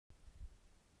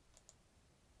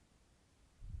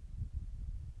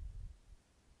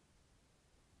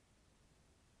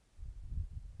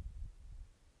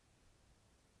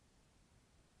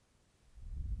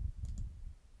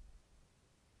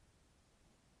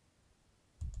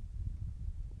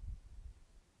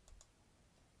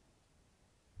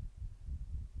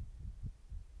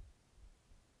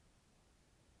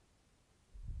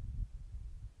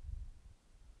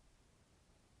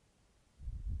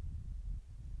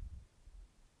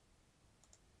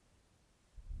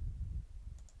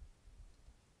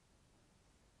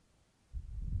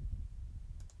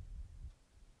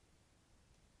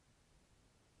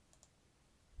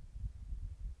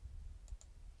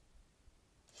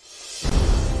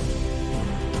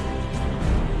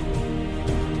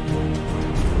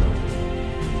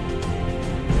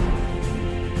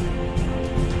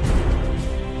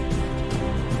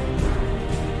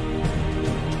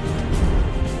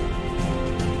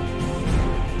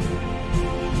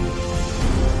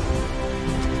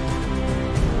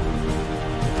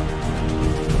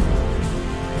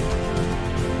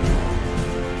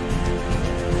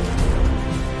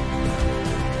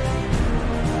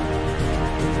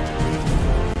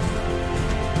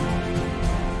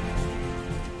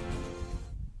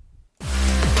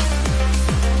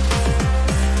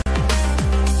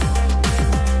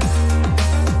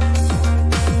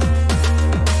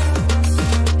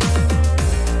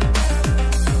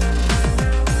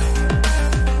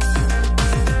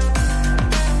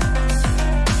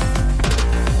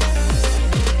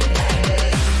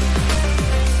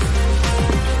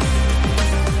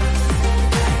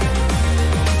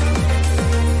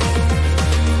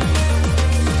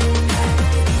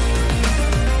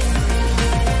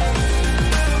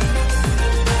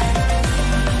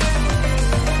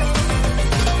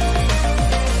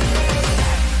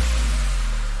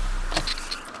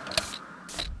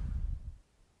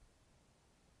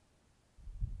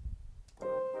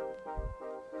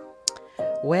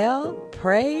Well,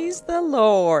 praise the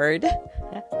Lord.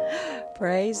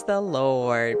 Praise the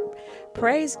Lord.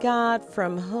 Praise God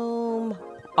from whom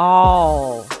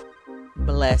all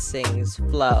blessings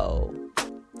flow.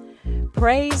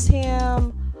 Praise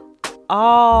Him,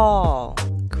 all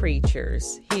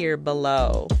creatures here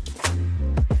below.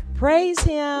 Praise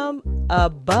Him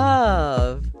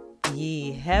above,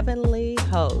 ye heavenly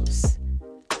hosts.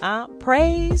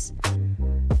 Praise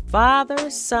Father,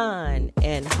 Son,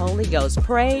 and Holy Ghost.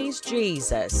 Praise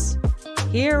Jesus.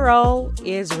 Hear, O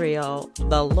Israel,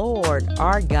 the Lord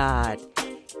our God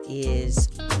is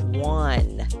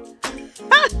one.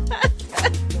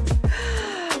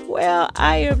 Well,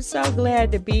 I am so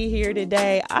glad to be here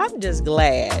today. I'm just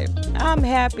glad. I'm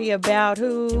happy about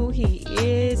who He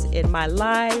is in my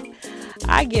life.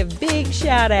 I give big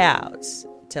shout outs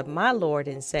to my Lord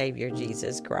and Savior,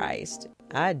 Jesus Christ.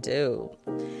 I do.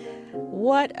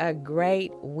 What a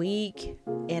great week.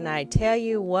 And I tell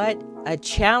you what, a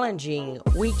challenging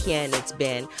weekend it's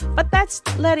been. But that's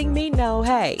letting me know,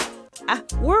 hey,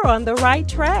 we're on the right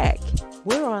track.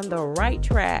 We're on the right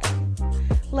track.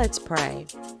 Let's pray.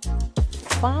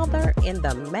 Father, in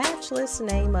the matchless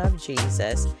name of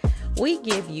Jesus, we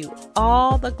give you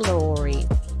all the glory,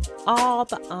 all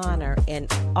the honor, and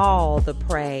all the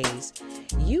praise.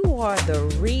 You are the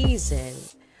reason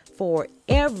for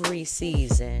every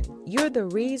season. You're the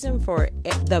reason for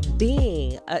the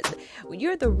being.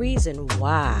 You're the reason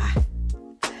why.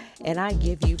 And I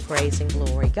give you praise and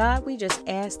glory. God, we just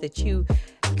ask that you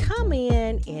come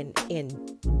in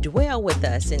and dwell with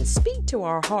us and speak to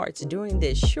our hearts during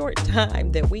this short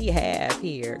time that we have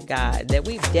here, God, that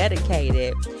we've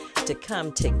dedicated to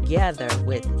come together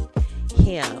with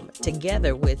Him,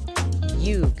 together with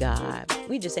you, God.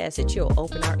 We just ask that you'll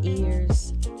open our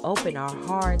ears, open our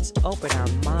hearts, open our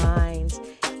minds,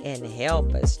 and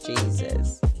help us,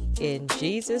 Jesus. In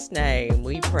Jesus' name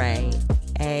we pray.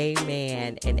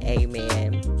 Amen and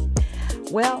amen.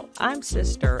 Well, I'm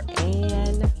Sister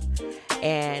Ann,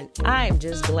 and I'm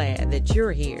just glad that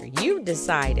you're here. You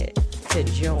decided to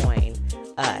join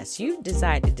us. You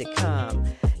decided to come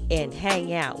and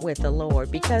hang out with the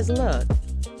Lord because, look,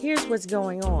 here's what's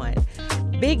going on.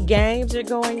 Big games are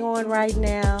going on right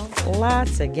now.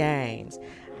 Lots of games.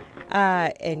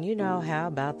 And you know, how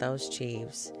about those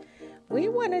Chiefs? We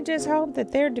want to just hope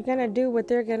that they're going to do what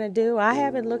they're going to do. I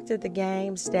haven't looked at the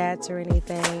game stats or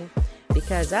anything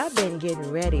because I've been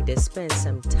getting ready to spend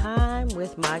some time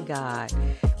with my God.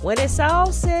 When it's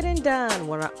all said and done,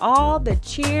 when all the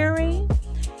cheering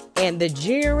and the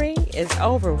jeering is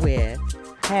over with,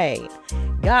 hey,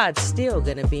 God's still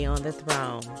going to be on the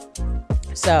throne.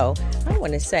 So I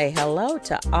want to say hello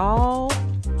to all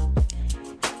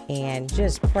and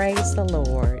just praise the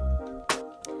Lord.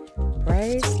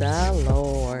 Praise the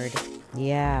Lord.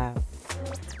 Yeah,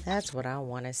 that's what I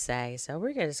want to say. So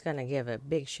we're just going to give a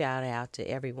big shout out to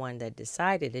everyone that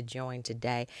decided to join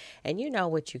today. And you know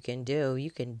what you can do.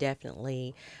 You can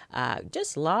definitely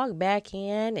just log back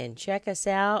in and check us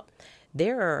out.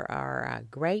 There are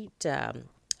great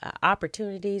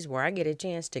opportunities where I get a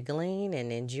chance to glean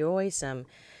and enjoy some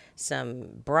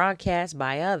broadcasts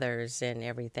by others and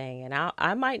everything. And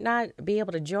I might not be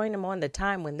able to join them on the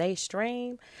time when they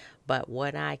stream, but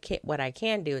what I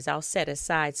can do is I'll set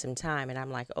aside some time, and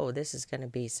I'm like, oh, this is going to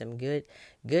be some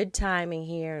good timing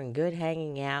here and good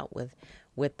hanging out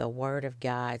with the Word of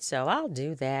God. So I'll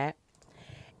do that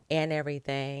and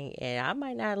everything, and I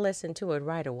might not listen to it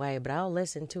right away, but I'll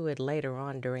listen to it later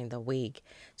on during the week.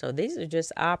 So these are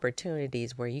just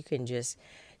opportunities where you can just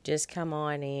come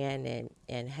on in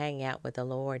and hang out with the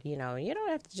Lord. You know, you don't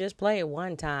have to just play it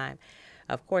one time.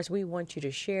 Of course, we want you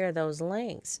to share those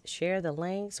links. Share the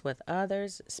links with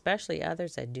others, especially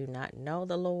others that do not know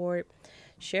the Lord.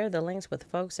 Share the links with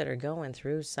folks that are going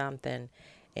through something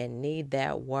and need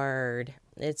that word.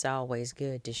 It's always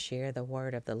good to share the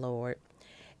word of the Lord.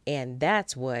 And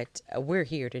that's what we're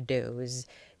here to do, is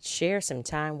share some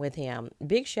time with Him.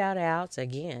 Big shout outs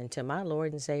again to my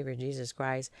Lord and Savior, Jesus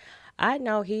Christ. I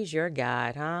know He's your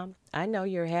God, huh? I know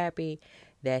you're happy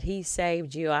that He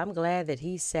saved you. I'm glad that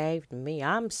He saved me.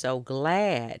 I'm so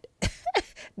glad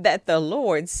that the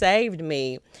Lord saved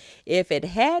me. If it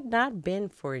had not been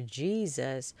for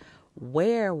Jesus,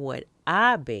 where would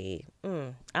I be?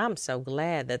 I'm so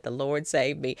glad that the Lord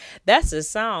saved me. That's a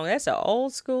song. That's an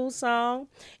old school song.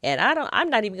 And I'm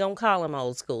not even going to call them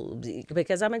old school,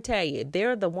 because I'm going to tell you,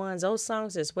 they're the ones, those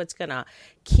songs is what's going to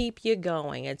keep you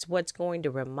going. It's what's going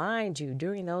to remind you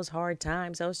during those hard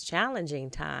times, those challenging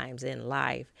times in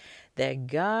life, that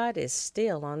God is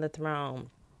still on the throne.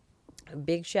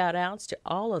 Big shout outs to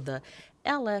all of the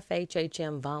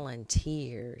LFHHM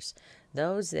volunteers,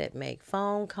 those that make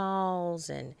phone calls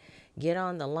and get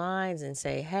on the lines and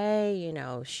say, hey,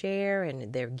 share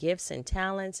and their gifts and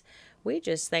talents. We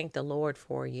just thank the Lord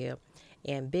for you.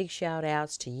 And big shout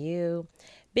outs to you.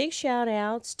 Big shout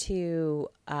outs to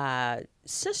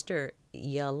Sister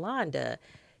Yolanda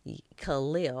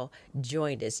Khalil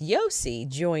joined us. Yossi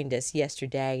joined us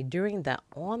yesterday during the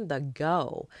On the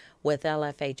Go with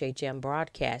LFHHM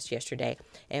broadcast yesterday.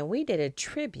 And we did a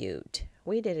tribute.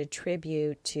 We did a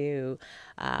tribute to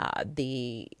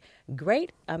the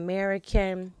great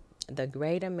American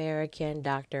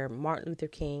Dr. Martin Luther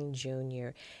King Jr.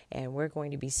 And we're going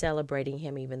to be celebrating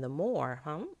him even the more.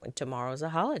 Tomorrow's a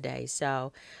holiday.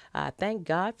 So thank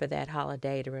God for that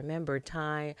holiday to remember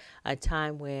a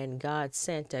time when God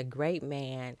sent a great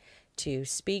man to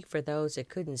speak for those that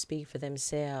couldn't speak for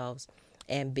themselves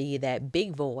and be that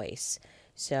big voice.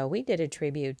 So we did a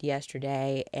tribute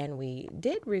yesterday, and we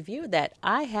did review that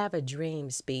I Have a Dream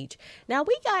speech. Now,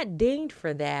 we got dinged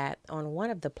for that on one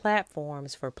of the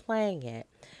platforms for playing it.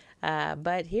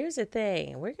 But here's the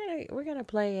thing. We're gonna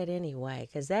play it anyway,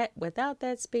 because without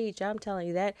that speech, I'm telling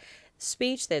you, that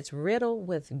speech that's riddled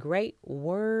with the great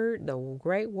word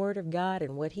of God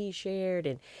and what he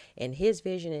shared and his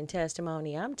vision and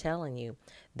testimony, I'm telling you,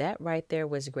 that right there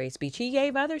was a great speech. He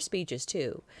gave other speeches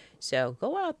too. So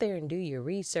go out there and do your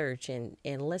research and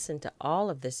listen to all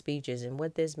of the speeches and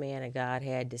what this man of God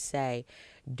had to say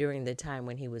during the time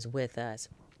when he was with us.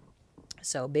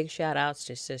 So big shout outs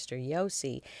to Sister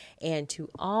Yossi and to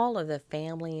all of the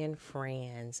family and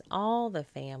friends,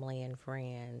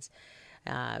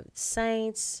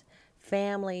 saints,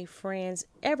 family, friends,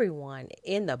 everyone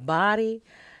in the body,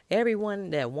 everyone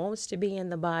that wants to be in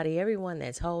the body, everyone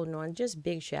that's holding on. Just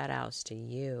big shout outs to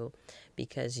you,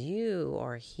 because you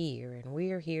are here and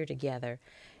we're here together,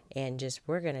 and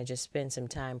we're going to just spend some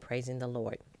time praising the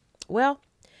Lord. Well,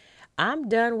 I'm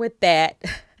done with that.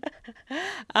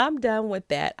 I'm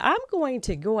going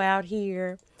to go out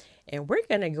here and we're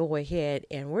going to go ahead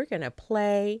and we're going to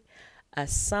play a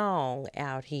song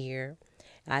out here.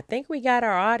 I think we got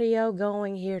our audio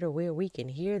going here to where we can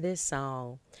hear this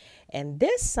song. And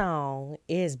this song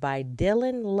is by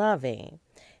Dylan Loving.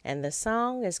 And the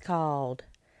song is called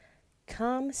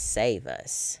Come Save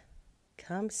Us.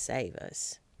 Come Save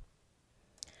Us.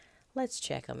 Let's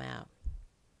check them out.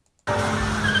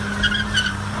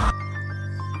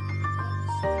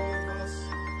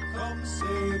 Come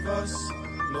save us,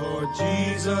 Lord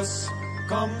Jesus.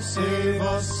 Come save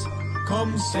us.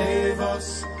 Come save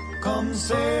us. Come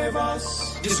save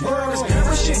us. This world is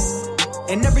perishing,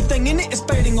 and everything in it is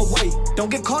fading away.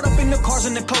 Don't get caught up in the cars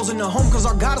and the clothes in the home, cause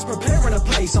our God is preparing a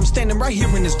place. I'm standing right here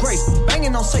in his grace,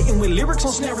 banging on Satan with lyrics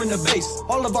on snare in the bass.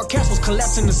 All of our castles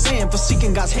collapse in the sand for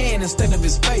seeking God's hand instead of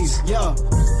his face. Yeah,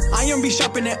 iron be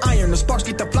sharpened than iron. The sparks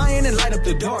get to flying and light up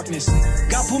the darkness.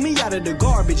 God pulled me out of the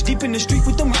garbage, deep in the street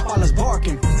with them Rottweilers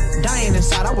barking. Dying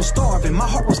inside, I was starving. My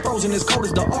heart was frozen as cold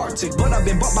as the Arctic. But I've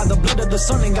been bought by the blood of the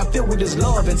Son and got filled with his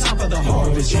love. And time for the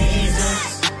harvest.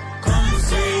 Jesus, come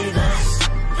save us.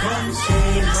 Come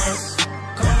save us.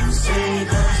 Come save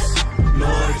us.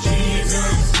 Lord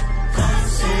Jesus, come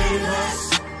save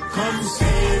us. Come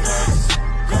save us.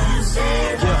 Come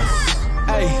save us.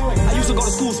 Hey, I used to go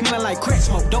to school smelling like crack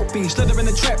smoke, dope fiends, slither in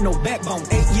the trap, no backbone.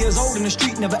 8 years old in the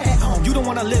street, never at home. You don't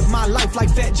wanna live my life like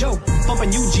Fat Joe,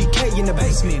 bumping UGK in the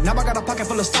basement. Now I got a pocket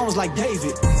full of stones like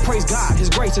David. Praise God, his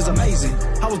grace is amazing.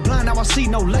 I was blind, now I see,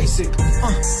 no LASIK.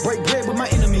 Break bread with my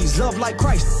enemies, love like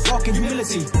Christ, walk in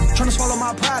humility. Trying to swallow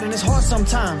my pride and it's hard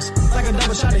sometimes, like a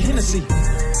double shot of Hennessy.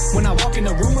 When I walk in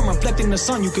the room, I'm reflecting the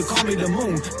sun, you could call me the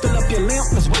moon. Fill up your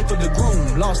lamp, let's wait for the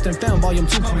groom. Lost and Found, Volume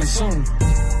 2 coming soon.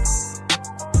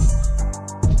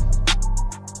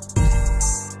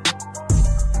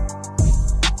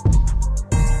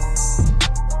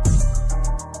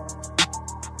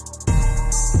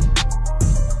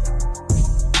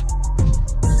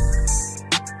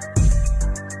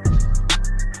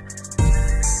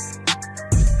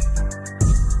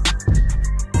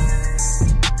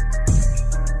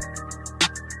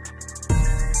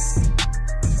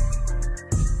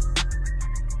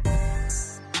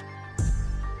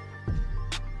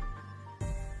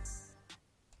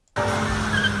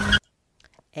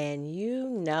 And you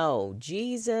know,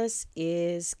 Jesus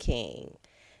is King.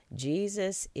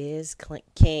 Jesus is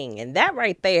King. And that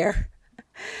right there,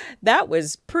 that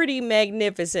was pretty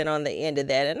magnificent on the end of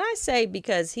that. And I say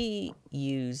because he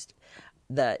used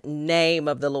the name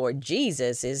of the Lord.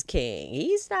 Jesus is King.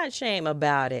 He's not shame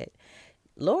about it.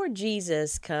 Lord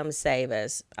Jesus, come save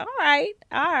us. All right.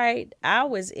 I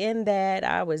was in that.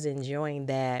 I was enjoying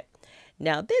that.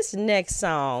 Now, this next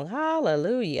song,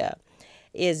 hallelujah.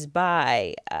 is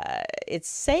by it's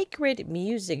Sacred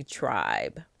Music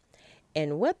Tribe.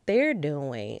 And what they're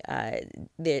doing,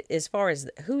 as far as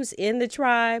who's in the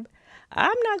tribe,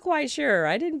 I'm not quite sure.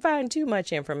 I didn't find too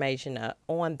much information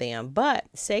on them, but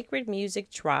Sacred Music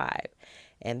Tribe,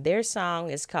 and their song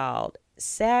is called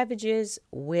Savages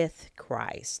with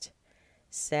Christ.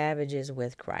 Savages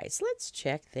with Christ. Let's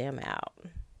check them out.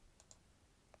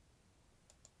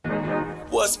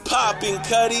 What's poppin',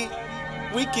 Cuddy?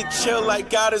 We can chill like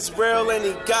God is real and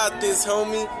he got this,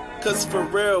 homie. Cause for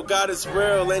real, God is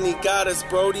real and he got us,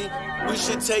 Brody. We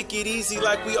should take it easy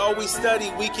like we always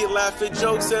study. We can laugh at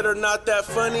jokes that are not that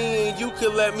funny, and you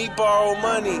can let me borrow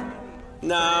money.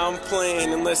 Nah, I'm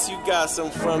playing unless you got some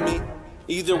from me.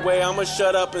 Either way, I'ma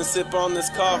shut up and sip on this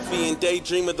coffee and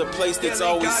daydream of the place that's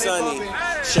always sunny.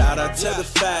 Shout out to the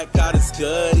fact God is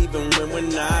good even when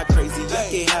we're not crazy. I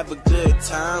can have a good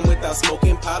time without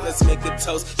smoking pot. Let's make a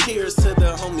toast. Cheers to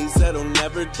the homies that'll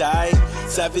never die.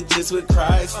 Savages with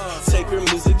Christ, Sacred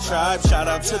Music Tribe. Shout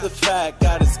out to the fact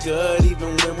God is good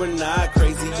even when we're not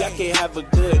crazy. I can have a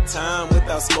good time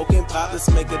without smoking pot.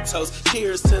 Let's make a toast.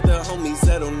 Cheers to the homies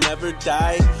that'll never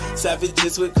die.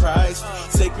 Savages with Christ,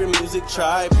 Sacred Music Tribe.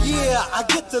 Yeah, I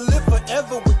get to live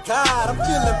forever with God. I'm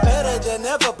feeling better than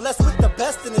ever, blessed with the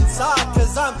best in inside.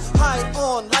 Cause I'm high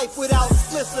on life without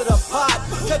spliffs of the pot.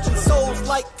 Catching souls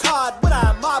like cod when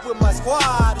I mob with my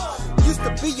squad. Used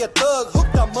to be a thug,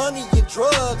 hooked on money and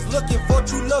drugs. Looking for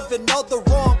true love in all the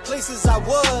wrong places I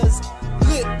was.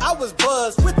 Lit, I was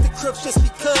buzzed with the Crips just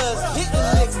because.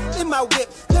 Hitting licks in my whip,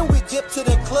 then we dip to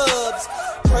the clubs.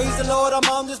 Praise the Lord, I'm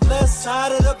on this blessed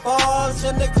side of the bars.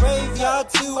 In the graveyard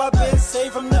too, I've been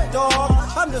saved from the dark.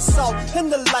 I'm the salt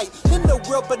and the light in the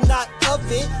world, but not of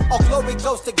it. All glory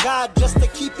goes to God just to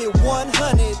keep it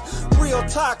 100. Real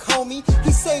talk, homie,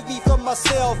 he saved me from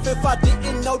myself. If I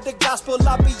didn't know the gospel,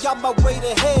 I'd be on my way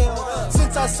to hell.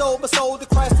 Since I sold my soul to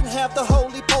Christ and have the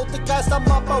holy poltergeist, I'm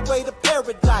on my way to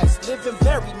paradise, living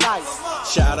very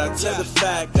nice. Shout out to the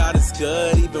fact God is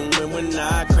good even when we're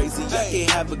not crazy. I can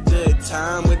have a good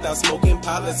time without smoking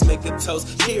pot. Let's make a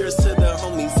toast. Cheers to the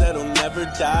homies that'll never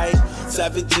die.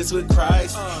 Savages with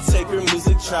Christ, Sacred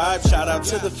Music Tribe. Shout out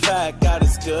to the fact God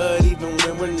is good even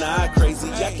when we're not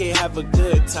crazy. I can have a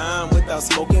good time without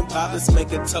smoking pot. Let's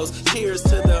make a toast. Cheers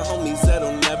to the homies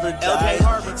that'll never die.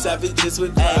 Savages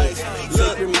with Christ,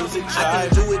 Sacred Music I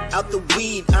Tribe. can do it out the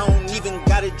weed, I don't even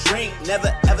gotta drink.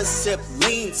 Never ever sip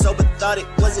lean, sober thought it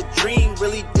was a dream.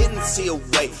 Really didn't see a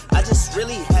way, I just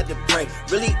really had to pray.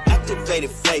 Really activated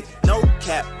faith, no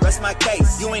cap, rest my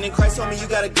case. You ain't in Christ, homie, you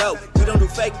gotta go. We don't do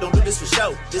fake, don't do this for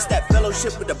show. This that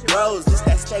fellowship with the bros, this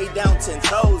that stay down 10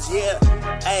 toes, yeah.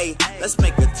 Hey, let's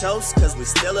make a toast, cause we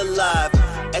still alive.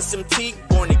 SMT,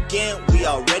 born again, we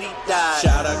already died.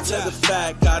 Shout out to the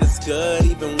fact God is good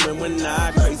even when we're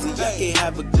not crazy. I can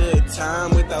have a good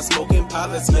time without smoking pot.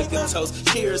 Let's make a toast.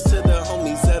 Cheers to the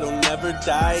homies that'll never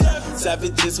die.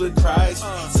 Savages with Christ,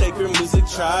 Sacred Music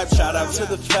Tribe. Shout out to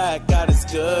the fact God is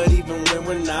good even when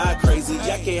we're not crazy.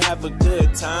 I can have a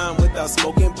good time without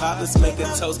smoking pot. Let's make a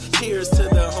toast. Cheers to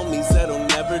the homies that'll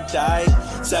never die.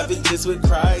 Savages with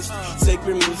Christ,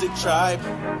 Sacred Music Tribe.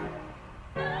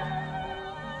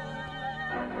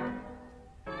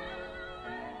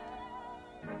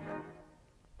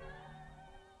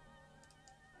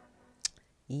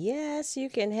 Yes, you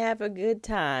can have a good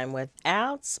time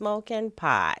without smoking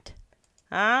pot.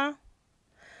 Huh?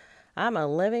 I'm a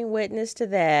living witness to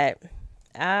that.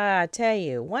 I tell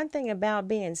you, one thing about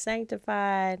being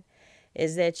sanctified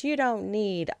is that you don't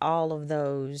need all of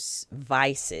those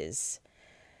vices.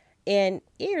 And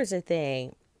here's the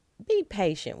thing, be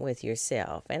patient with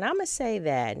yourself. And I'm going to say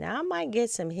that. Now, I might get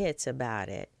some hits about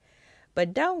it,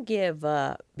 but don't give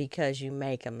up because you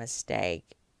make a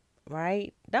mistake.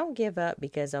 Right? Don't give up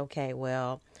because, okay,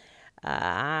 well,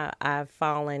 I've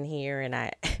fallen here and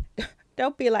I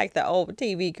don't be like the old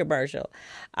TV commercial.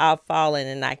 I've fallen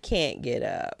and I can't get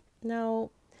up.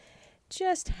 No,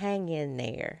 just hang in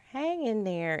there. Hang in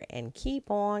there and keep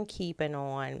on keeping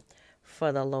on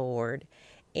for the Lord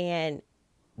and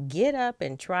get up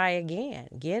and try again.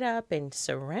 Get up and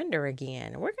surrender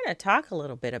again. We're going to talk a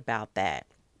little bit about that.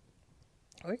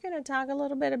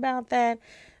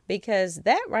 Because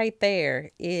that right there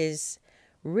is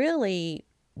really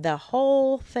the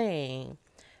whole thing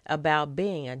about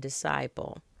being a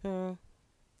disciple.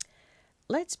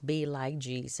 Let's be like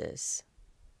Jesus.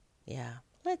 Yeah,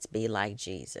 let's be like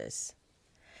Jesus.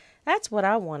 That's what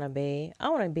I want to be. I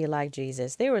want to be like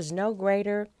Jesus. There is no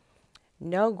greater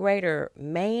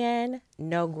man,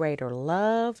 no greater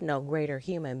love, no greater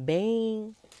human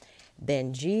being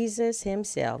than Jesus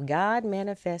himself, God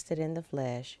manifested in the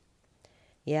flesh.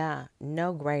 Yeah,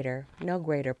 no greater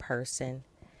person.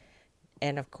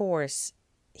 And of course,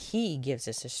 he gives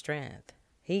us the strength.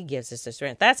 He gives us the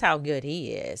strength. That's how good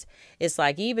he is. It's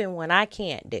like even when I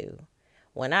can't do,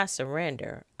 when I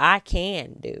surrender, I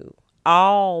can do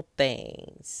all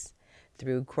things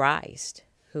through Christ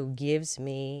who gives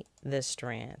me the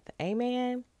strength.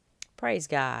 Amen. Praise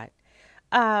God.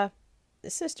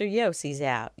 Sister Yossi's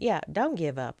out. Yeah, don't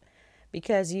give up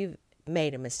because you've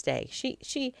made a mistake.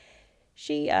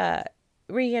 She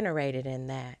reiterated in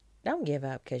that. Don't give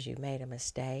up because you made a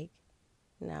mistake.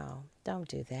 No, don't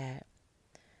do that.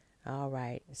 All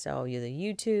right. So you're the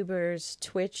YouTubers,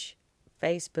 Twitch,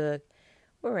 Facebook.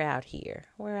 We're out here.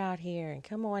 We're out here, and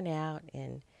come on out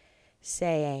and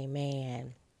say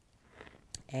amen.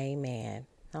 Amen.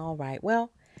 All right.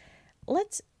 Well,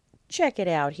 let's check it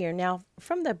out here now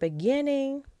from the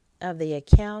beginning of the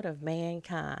account of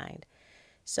mankind.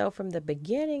 So from the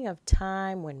beginning of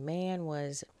time when man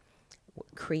was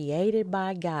created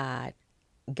by God,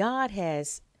 God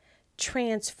has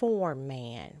transformed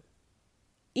man.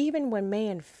 Even when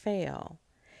man fell,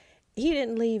 he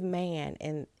didn't leave man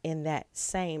in that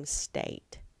same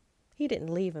state. He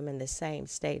didn't leave him in the same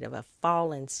state of a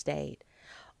fallen state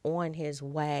on his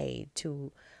way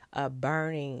to a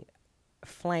burning,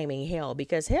 flaming hell,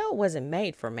 because hell wasn't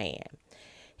made for man.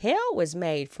 Hell was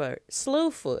made for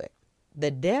Slewfoot,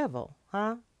 the devil,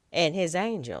 and his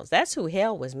angels. That's who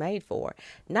hell was made for,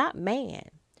 not man.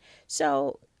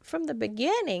 So from the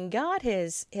beginning, God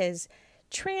has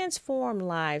transformed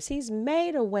lives. He's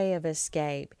made a way of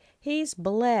escape. He's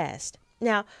blessed.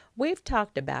 Now, we've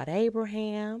talked about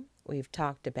Abraham. We've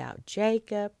talked about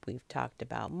Jacob. We've talked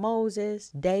about Moses,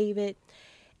 David,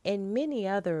 and many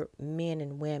other men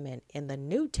and women in the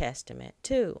New Testament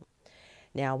too.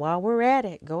 Now, while we're at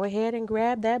it, go ahead and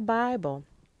grab that Bible.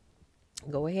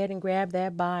 Go ahead and grab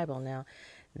that Bible. Now,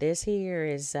 this here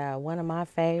is one of my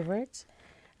favorites.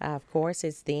 Of course,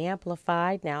 it's the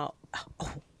Amplified. Now,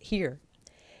 here.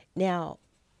 Now,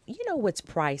 you know what's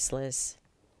priceless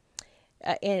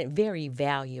and very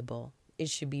valuable? It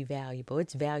should be valuable.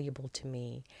 It's valuable to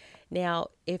me. Now,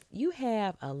 if you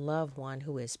have a loved one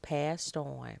who has passed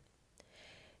on,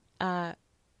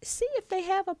 see if they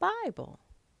have a Bible.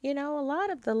 You know, a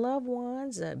lot of the loved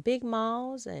ones, Big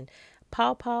Malls and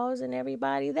Pawpaws and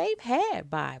everybody, they've had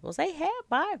Bibles. They have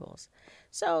Bibles.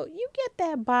 So you get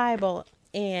that Bible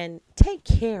and take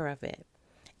care of it.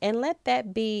 And let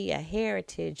that be a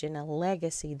heritage and a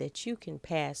legacy that you can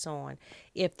pass on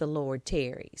if the Lord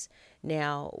tarries.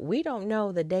 Now, we don't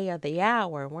know the day or the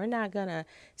hour. We're not going to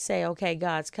say, okay,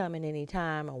 God's coming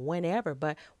anytime or whenever.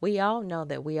 But we all know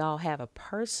that we all have a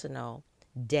personal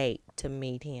date to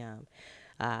meet him.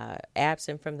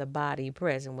 Absent from the body,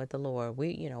 present with the Lord.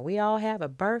 We all have a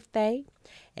birthday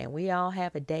and we all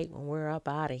have a date when we're up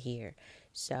out of here.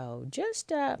 So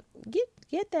just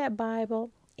get that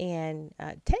Bible. And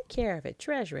take care of it,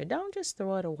 treasure it. Don't just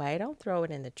throw it away. Don't throw it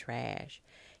in the trash.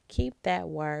 Keep that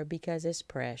word because it's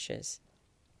precious.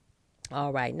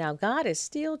 All right. Now, God is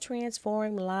still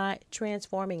transforming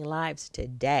lives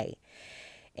today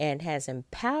and has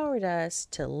empowered us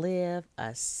to live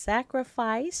a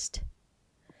sacrificed,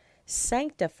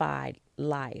 sanctified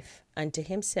life unto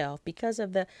himself because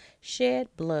of the shed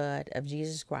blood of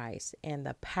Jesus Christ and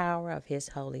the power of his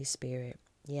Holy Spirit.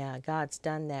 Yeah, God's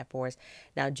done that for us.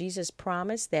 Now, Jesus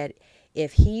promised that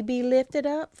if he be lifted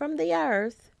up from the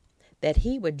earth, that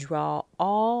he would draw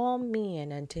all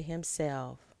men unto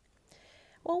himself.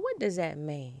 Well, what does that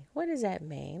mean? What does that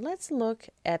mean? Let's look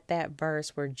at that verse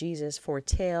where Jesus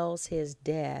foretells his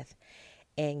death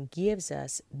and gives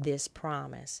us this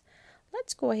promise.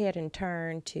 Let's go ahead and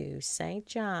turn to St.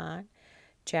 John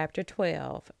chapter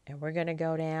 12, and we're going to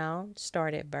go down,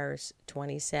 start at verse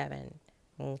 27.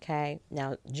 Okay,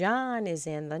 now John is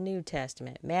in the New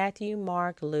Testament, Matthew,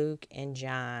 Mark, Luke, and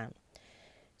John.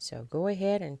 So go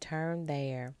ahead and turn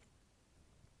there.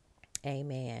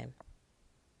 Amen.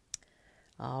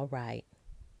 All right.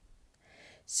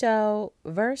 So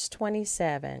verse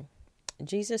 27,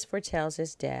 Jesus foretells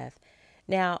his death.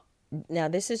 Now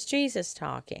this is Jesus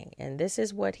talking, and this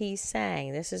is what he's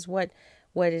saying. This is what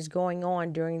is going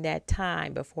on during that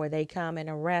time before they come and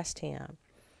arrest him.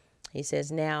 He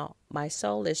says, now my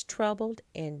soul is troubled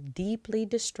and deeply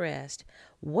distressed.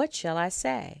 What shall I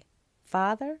say?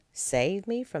 Father, save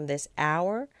me from this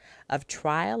hour of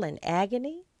trial and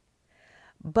agony.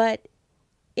 But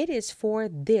it is for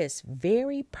this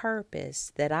very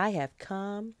purpose that I have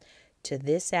come to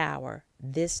this hour,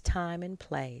 this time and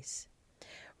place.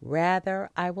 Rather,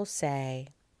 I will say,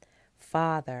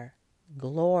 Father,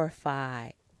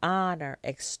 glorify, honor,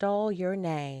 extol your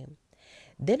name.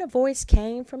 Then a voice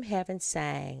came from heaven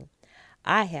saying,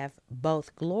 I have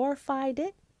both glorified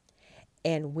it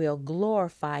and will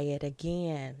glorify it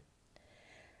again.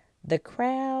 The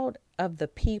crowd of the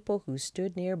people who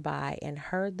stood nearby and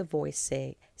heard the voice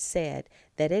said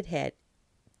that it had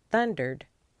thundered.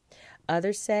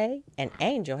 Others say, an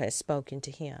angel has spoken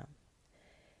to him.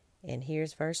 And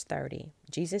here's verse 30.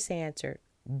 Jesus answered,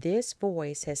 this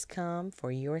voice has come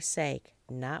for your sake,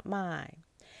 not mine.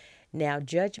 Now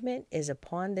judgment is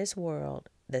upon this world.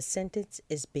 The sentence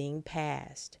is being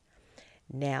passed.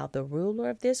 Now the ruler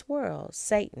of this world,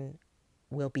 Satan,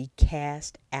 will be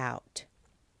cast out.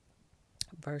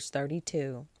 Verse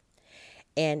 32.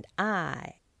 And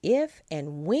I, if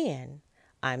and when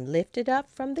I'm lifted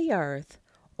up from the earth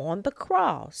on the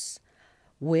cross,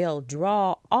 will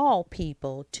draw all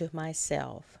people to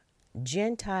myself,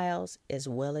 Gentiles as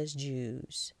well as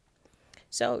Jews.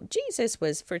 So Jesus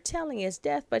was foretelling his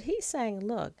death, but he's saying,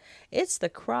 look, it's the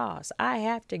cross. I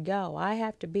have to go. I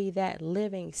have to be that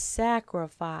living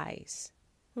sacrifice.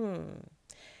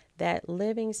 That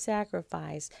living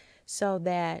sacrifice, so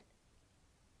that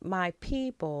my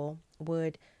people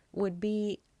would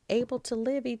be able to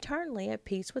live eternally at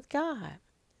peace with God.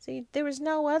 See, there was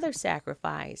no other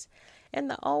sacrifice. In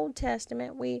the Old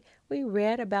Testament, we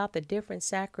read about the different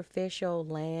sacrificial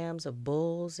lambs of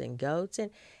bulls and goats,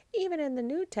 and even in the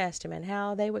New Testament,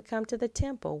 how they would come to the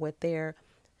temple with their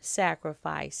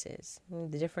sacrifices,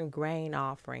 the different grain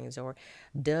offerings, or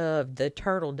the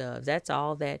turtle doves. That's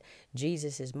all that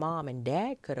Jesus's mom and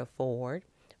dad could afford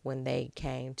when they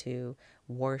came to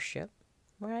worship,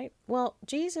 right? Well,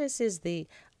 Jesus is the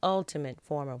ultimate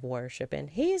form of worship, and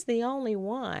he's the only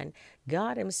one.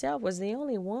 God himself was the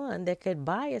only one that could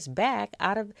buy us back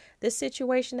out of the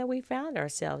situation that we found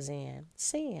ourselves in,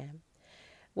 sin.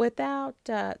 Without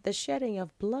the shedding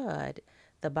of blood,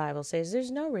 the Bible says,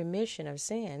 there's no remission of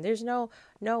sin. There's no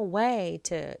way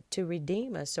to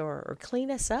redeem us or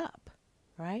clean us up,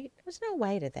 right? There's no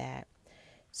way to that.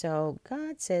 So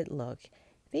God said, look,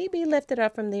 if he be lifted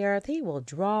up from the earth, he will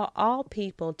draw all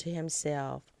people to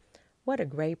himself. What a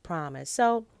great promise.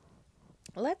 So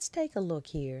let's take a look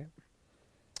here.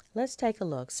 Let's take a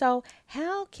look. So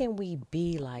how can we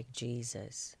be like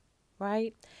Jesus,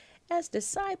 right? As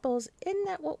disciples, isn't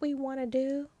that what we want to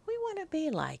do? We want to be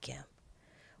like him.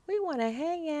 We want to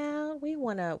hang out. We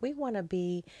want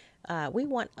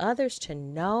others to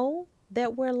know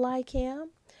that we're like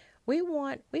him. We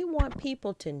want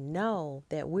people to know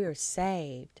that we're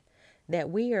saved, that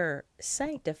we are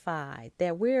sanctified,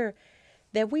 that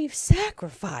we've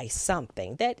sacrificed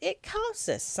something, that it costs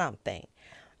us something.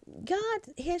 God,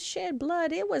 his shed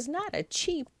blood, it was not a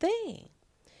cheap thing.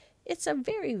 It's a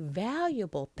very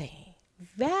valuable thing,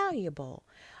 valuable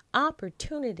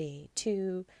opportunity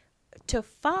to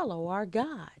follow our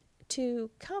God, to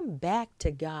come back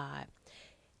to God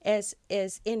as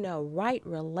in a right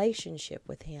relationship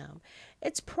with him.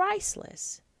 It's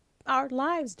priceless. Our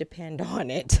lives depend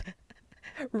on it.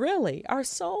 Really, our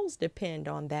souls depend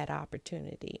on that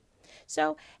opportunity.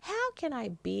 So how can I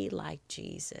be like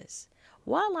Jesus?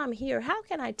 While I'm here, how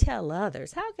can I tell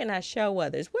others? How can I show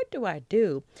others? What do I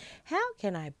do? How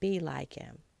can I be like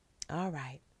him? All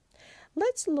right,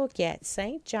 let's look at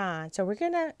St. John. So we're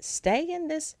going to stay in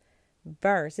this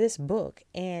verse, this book,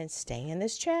 and stay in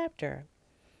this chapter.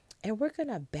 And we're going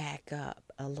to back up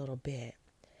a little bit.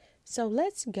 So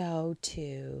let's go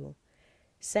to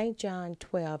St. John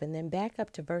 12 and then back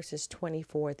up to verses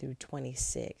 24 through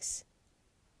 26.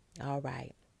 All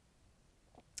right.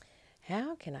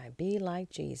 How can I be like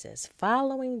Jesus?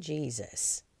 Following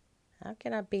Jesus. How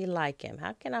can I be like him?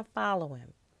 How can I follow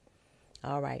him?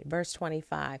 All right, verse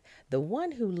 25. The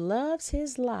one who loves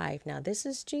his life, now this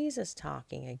is Jesus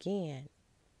talking again,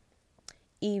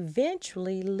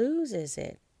 eventually loses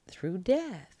it through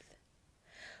death.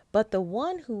 But the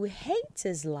one who hates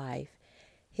his life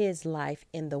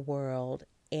in the world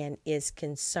and is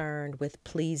concerned with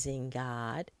pleasing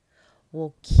God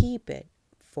will keep it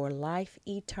for life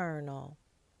eternal.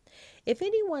 If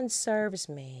anyone serves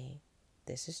me,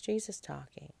 this is Jesus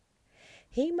talking,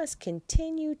 he must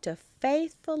continue to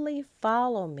faithfully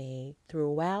follow me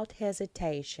without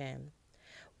hesitation,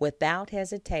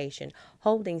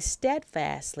 holding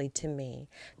steadfastly to me,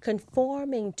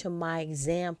 conforming to my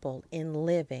example in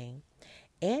living,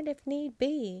 and if need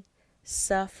be,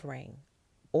 suffering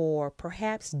or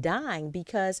perhaps dying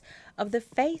because of the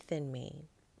faith in me.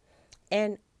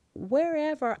 And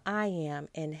wherever I am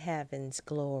in heaven's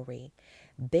glory,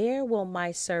 there will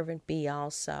my servant be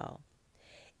also.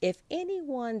 If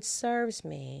anyone serves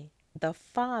me, the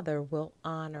Father will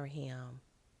honor him.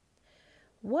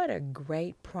 What a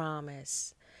great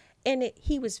promise. And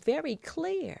he was very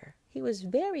clear. He was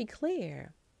very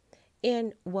clear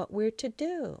in what we're to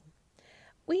do.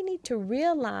 We need to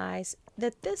realize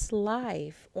that this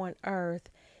life on earth,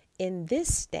 in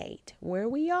this state where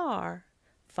we are,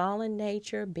 fallen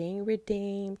nature, being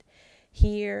redeemed,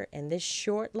 here in this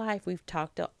short life, we've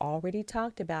already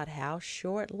talked about how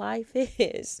short life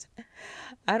is.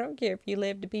 I don't care if you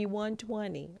live to be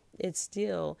 120, it's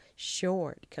still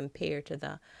short compared to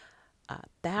the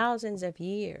thousands of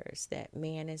years that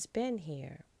man has been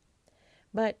here.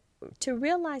 But to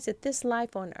realize that this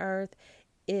life on earth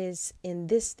is in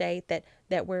this state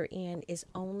that we're in is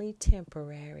only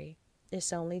temporary.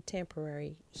 It's only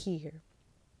temporary here.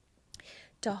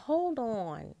 To hold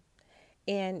on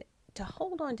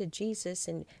to Jesus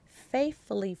and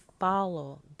faithfully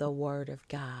follow the word of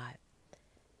God.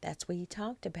 That's what he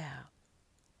talked about.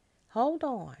 Hold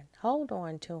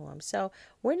on to him. So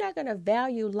we're not going to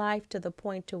value life to the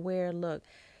point to where, look,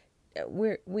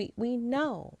 we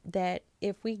know that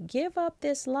if we give up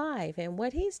this life, and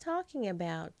what he's talking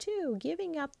about too,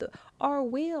 giving up our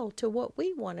will to what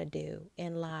we want to do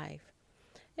in life.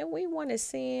 And we want to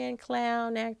sin,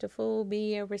 clown, act a fool,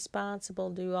 be irresponsible,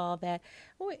 do all that.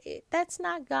 That's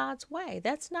not God's way.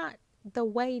 That's not the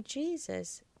way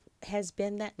Jesus has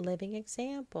been that living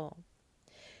example.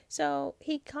 So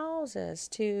he calls us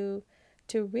to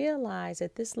realize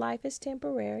that this life is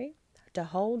temporary, to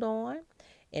hold on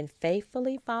and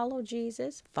faithfully follow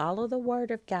Jesus, follow the word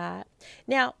of God.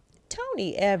 Now,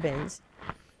 Tony Evans,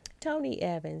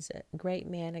 a great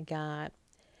man of God,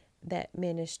 that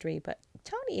ministry, but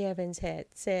Tony Evans had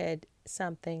said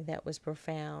something that was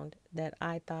profound that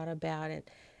I thought about and,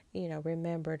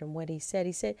 remembered. And what he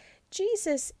said,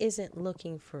 Jesus isn't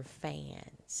looking for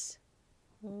fans.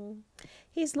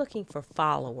 He's looking for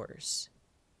followers.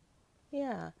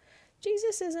 Yeah.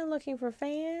 Jesus isn't looking for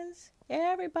fans.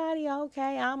 Everybody,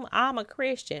 okay, I'm a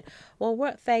Christian. Well,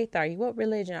 what faith are you? What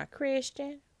religion are you?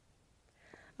 Christian?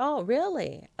 Oh,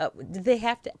 really? Did they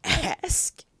have to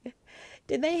ask?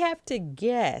 Did they have to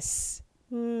guess?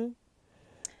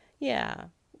 Yeah.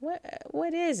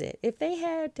 What is it? If they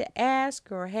had to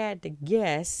ask or had to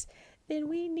guess, then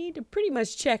we need to pretty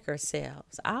much check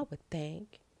ourselves, I would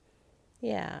think.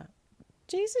 Yeah.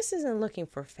 Jesus isn't looking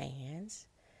for fans.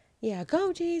 Yeah,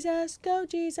 go Jesus, go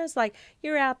Jesus. Like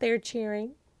you're out there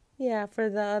cheering. Yeah, for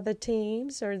the other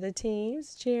teams or the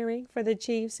teams cheering for the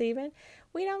Chiefs even.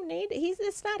 We don't need it.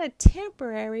 It's not a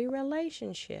temporary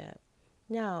relationship.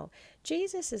 No,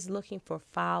 Jesus is looking for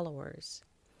followers.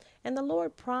 And the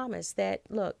Lord promised that,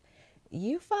 look,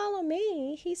 you follow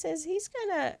me. He says he's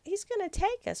gonna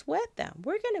take us with them.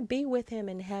 We're going to be with him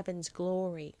in heaven's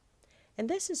glory. And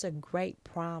this is a great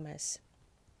promise.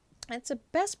 It's the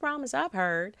best promise I've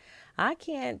heard. I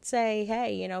can't say,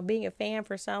 hey, being a fan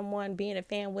for someone, being a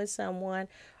fan with someone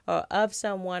or of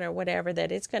someone or whatever,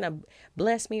 that it's going to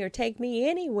bless me or take me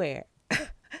anywhere.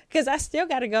 Because I still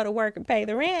got to go to work and pay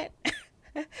the rent.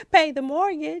 Pay the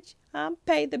mortgage,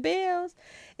 pay the bills,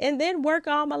 and then work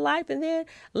all my life and then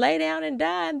lay down and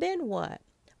die, and then what?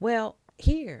 Well,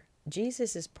 here,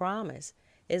 Jesus' promise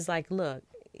is like, look,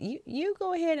 you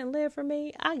go ahead and live for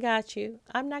me. I got you.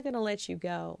 I'm not going to let you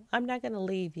go. I'm not going to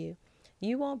leave you.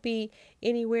 You won't be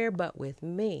anywhere but with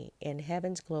me in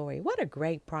heaven's glory. What a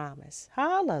great promise.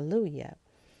 Hallelujah.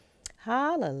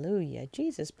 Hallelujah.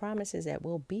 Jesus promises that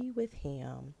we'll be with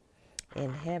him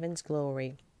in heaven's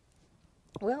glory.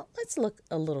 Well, let's look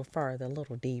a little further, a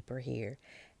little deeper here.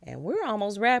 And we're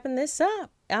almost wrapping this up.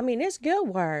 I mean, it's good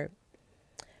word.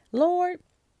 Lord,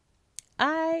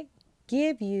 I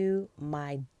give you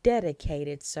my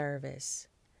dedicated service.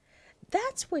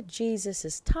 That's what Jesus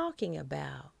is talking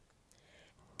about.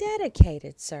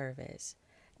 Dedicated service.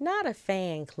 Not a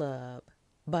fan club,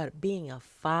 but being a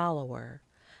follower,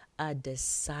 a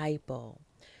disciple.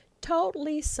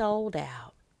 Totally sold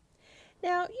out.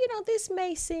 Now, this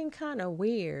may seem kind of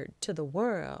weird to the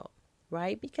world,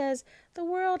 right? Because the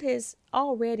world has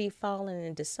already fallen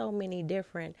into so many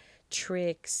different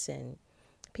tricks and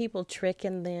people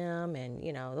tricking them. And,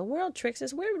 the world tricks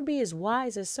us. We're to be as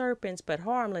wise as serpents, but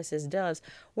harmless as doves.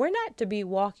 We're not to be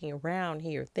walking around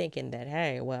here thinking that,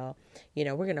 hey, well,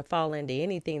 we're going to fall into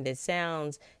anything that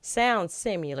sounds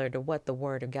similar to what the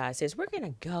Word of God says. We're going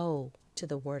to go to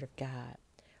the Word of God.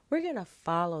 We're going to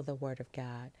follow the Word of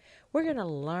God. We're going to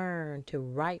learn to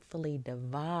rightfully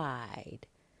divide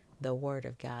the Word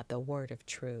of God, the Word of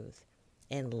truth,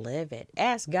 and live it.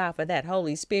 Ask God for that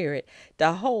Holy Spirit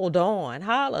to hold on,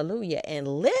 hallelujah, and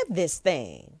live this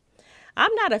thing.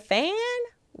 I'm not a fan.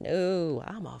 No,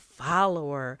 I'm a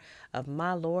follower of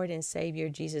my Lord and Savior,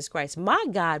 Jesus Christ, my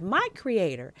God, my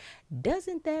Creator.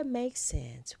 Doesn't that make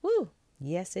sense? Woo,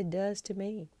 yes, it does to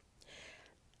me.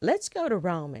 Let's go to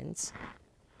Romans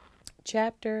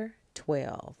chapter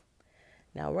 12.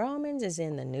 Now, Romans is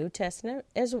in the New Testament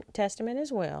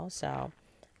as well. So,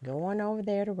 going over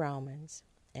there to Romans.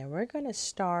 And we're going to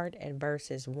start at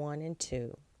verses 1 and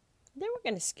 2. Then we're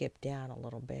going to skip down a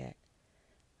little bit.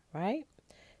 Right?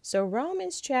 So,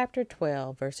 Romans chapter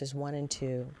 12, verses 1 and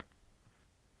 2.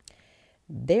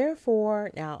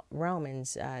 Therefore, now,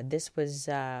 Romans, this was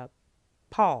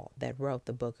Paul that wrote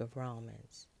the book of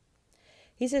Romans.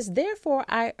 He says, therefore,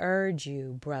 I urge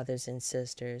you, brothers and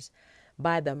sisters,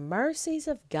 by the mercies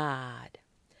of God,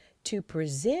 to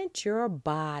present your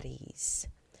bodies,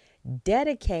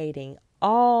 dedicating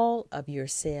all of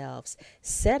yourselves,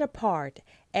 set apart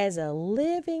as a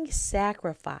living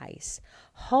sacrifice,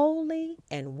 holy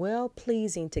and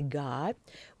well-pleasing to God,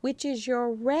 which is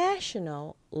your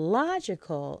rational,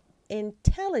 logical,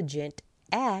 intelligent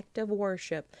act of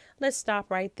worship. Let's stop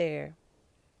right there.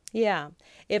 Yeah,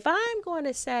 if I'm going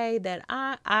to say that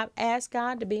I've asked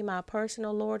God to be my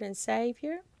personal Lord and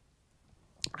Savior,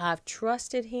 I've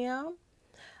trusted Him,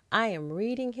 I am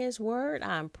reading His Word,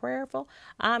 I'm prayerful,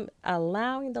 I'm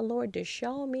allowing the Lord to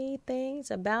show me things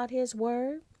about His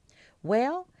Word.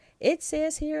 Well, it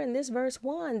says here in this verse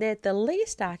 1 that the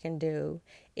least I can do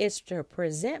is to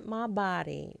present my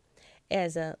body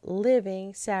as a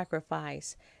living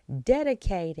sacrifice,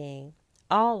 dedicating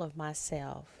all of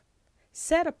myself.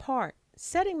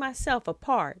 Setting myself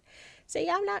apart. See,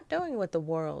 I'm not doing what the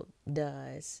world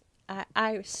does.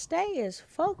 I stay as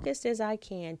focused as I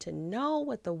can to know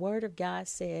what the Word of God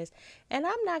says. And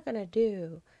I'm not going to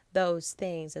do those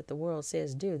things that the world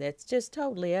says do. That's just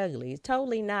totally ugly. It's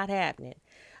totally not happening.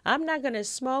 I'm not going to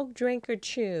smoke, drink, or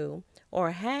chew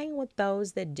or hang with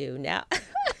those that do. Now,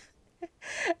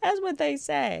 that's what they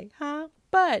say, huh?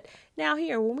 But now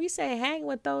here, when we say hang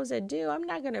with those that do, I'm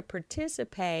not going to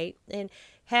participate and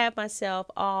have myself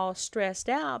all stressed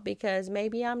out because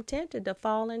maybe I'm tempted to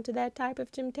fall into that type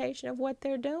of temptation of what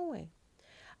they're doing.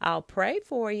 I'll pray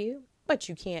for you, but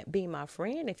you can't be my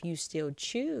friend if you still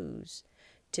choose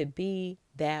to be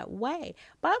that way.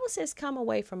 Bible says come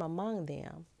away from among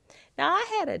them. Now, I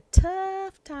had a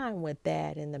tough time with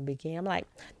that in the beginning. I'm like,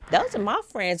 those are my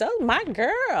friends. Those are my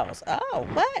girls. Oh,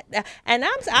 what? And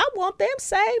I want them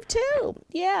saved too.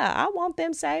 Yeah, I want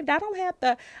them saved. I don't have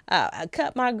to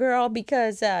cut my girl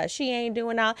because she ain't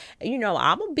doing all.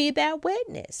 I'm going to be that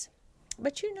witness.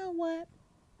 But you know what?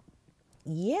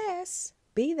 Yes,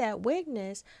 be that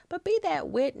witness. But be that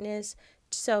witness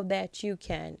so that you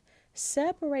can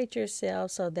separate yourself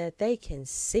so that they can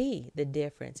see the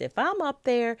difference. If I'm up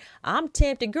there, I'm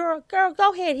tempted, girl,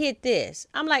 go ahead, hit this.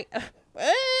 I'm like,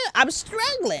 I'm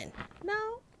struggling.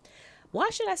 No. Why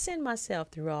should I send myself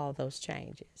through all those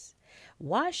changes?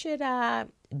 Why should I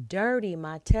dirty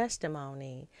my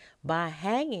testimony by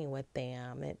hanging with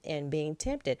them and being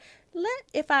tempted?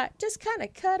 If I just kind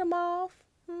of cut them off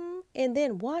and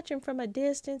then watch them from a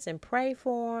distance and pray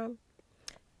for them,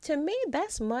 to me,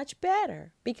 that's much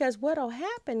better because what'll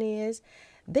happen is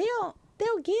they'll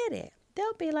get it.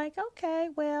 They'll be like, okay,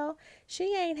 well,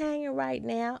 she ain't hanging right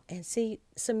now. And see,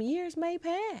 some years may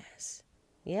pass.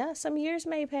 Yeah, some years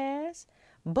may pass.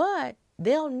 But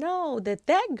they'll know that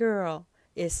that girl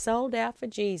is sold out for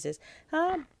Jesus.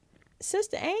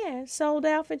 Sister Ann sold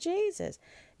out for Jesus.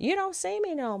 You don't see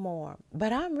me no more.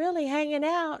 But I'm really hanging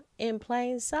out in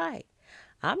plain sight.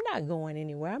 I'm not going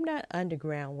anywhere. I'm not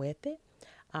underground with it.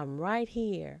 I'm right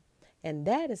here. And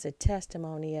that is a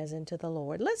testimony as unto the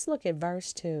Lord. Let's look at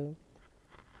verse 2.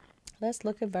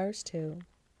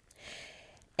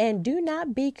 And do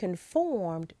not be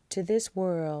conformed to this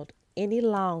world any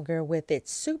longer with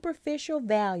its superficial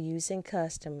values and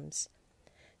customs.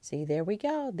 See, there we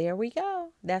go.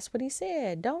 That's what he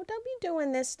said. Don't be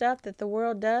doing this stuff that the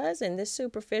world does and this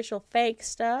superficial fake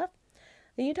stuff.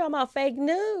 You talking about fake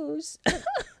news.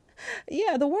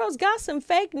 Yeah, the world's got some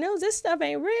fake news. This stuff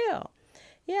ain't real.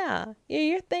 Yeah,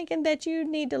 you're thinking that you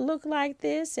need to look like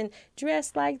this and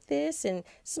dress like this and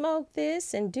smoke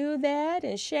this and do that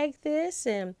and shake this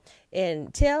and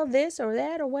tell this or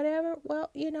that or whatever. Well,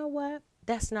 you know what?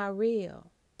 That's not real.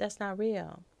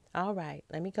 All right,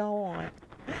 let me go on.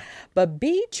 But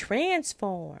be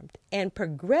transformed and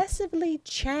progressively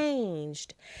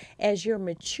changed as you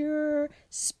mature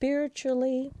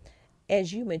spiritually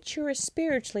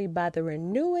by the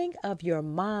renewing of your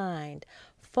mind,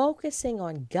 focusing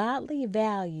on godly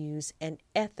values and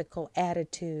ethical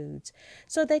attitudes,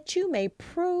 so that you may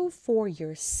prove for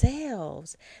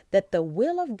yourselves that the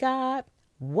will of God,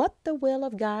 what the will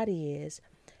of God is,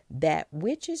 that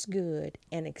which is good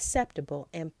and acceptable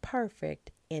and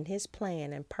perfect in His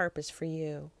plan and purpose for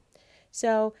you.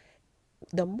 So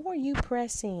the more you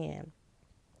press in,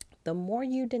 the more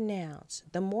you denounce,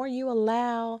 the more you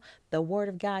allow the Word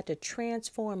of God to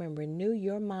transform and renew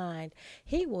your mind,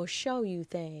 He will show you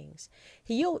things.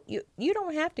 You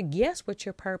don't have to guess what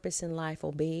your purpose in life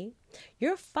will be.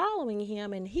 You're following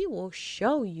Him and He will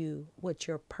show you what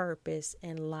your purpose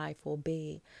in life will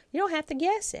be. You don't have to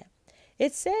guess it.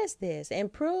 It says this,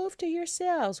 and prove to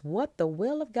yourselves what the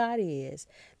will of God is,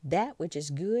 that which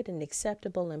is good and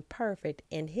acceptable and perfect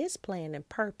in His plan and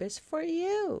purpose for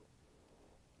you.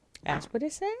 That's what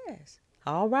it says.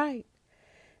 All right.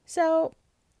 So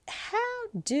how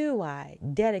do I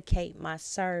dedicate my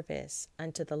service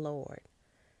unto the Lord?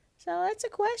 So that's a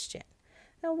question.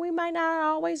 Now, we might not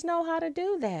always know how to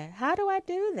do that. How do I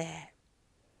do that?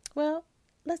 Well,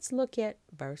 let's look at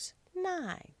verse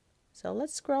 9. So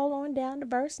let's scroll on down to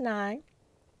verse 9.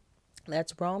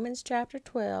 That's Romans chapter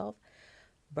 12,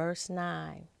 verse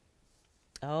 9.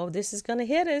 Oh, this is going to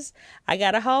hit us. I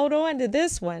got to hold on to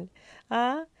this one.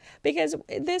 Because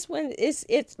this one,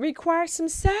 it requires some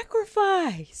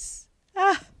sacrifice.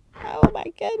 Oh my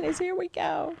goodness, here we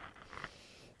go.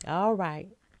 All right,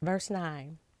 verse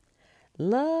 9.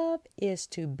 Love is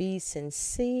to be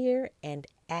sincere and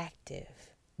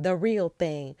active, the real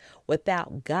thing,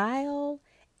 without guile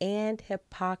and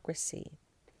hypocrisy.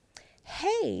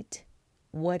 Hate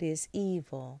what is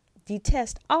evil.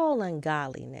 Detest all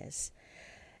ungodliness.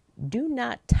 Do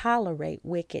not tolerate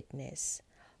wickedness.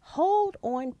 Hold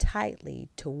on tightly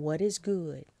to what is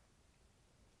good.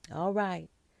 All right.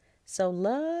 So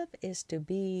love is to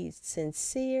be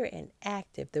sincere and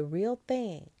active, the real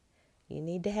thing. You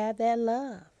need to have that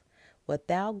love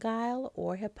without guile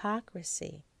or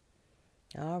hypocrisy.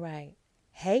 All right.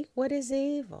 Hate what is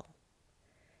evil.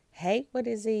 Hate what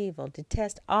is evil.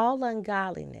 Detest all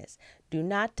ungodliness. Do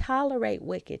not tolerate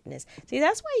wickedness. See,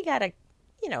 that's why you got to,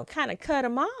 kind of cut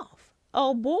them off.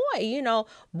 Oh boy,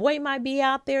 boy might be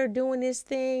out there doing this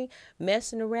thing,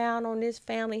 messing around on this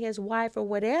family, his wife or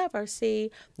whatever.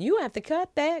 See, you have to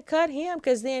cut him,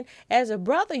 because then as a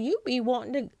brother, you be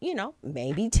wanting to,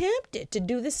 maybe tempted to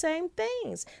do the same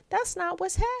things. That's not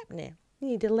what's happening. You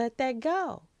need to let that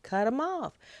go. Cut him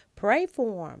off. Pray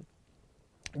for him.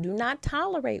 Do not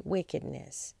tolerate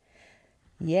wickedness.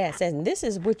 Yes, and this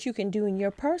is what you can do in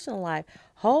your personal life.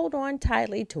 Hold on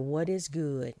tightly to what is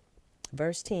good.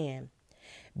 Verse 10.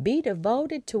 Be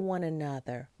devoted to one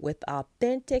another with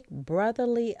authentic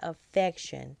brotherly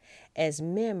affection as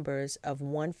members of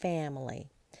one family.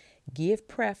 Give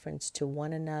preference to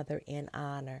one another in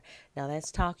honor. Now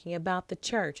that's talking about the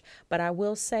church. But I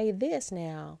will say this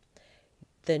now.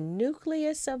 The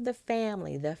nucleus of the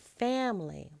family,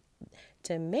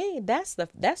 to me, that's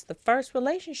the first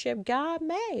relationship God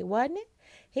made, wasn't it?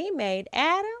 He made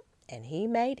Adam and He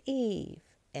made Eve.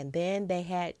 And then they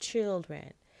had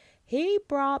children. He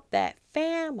brought that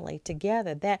family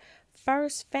together, that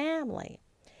first family.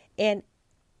 And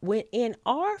when in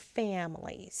our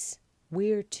families,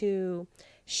 we're to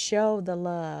show the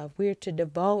love. We're to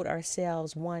devote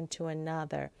ourselves one to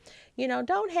another.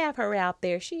 Don't have her out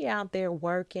there. She out there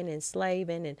working and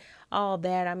slaving and all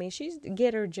that. I mean, she's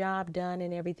get her job done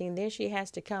and everything. Then she has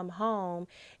to come home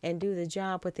and do the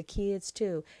job with the kids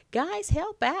too. Guys,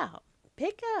 help out.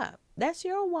 Pick up. That's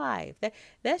your wife.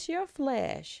 That's your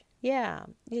flesh. Yeah.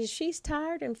 If she's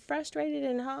tired and frustrated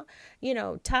and,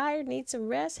 tired, needs some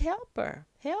rest, help her.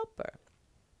 Help her.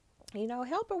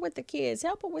 Help her with the kids,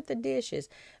 help her with the dishes,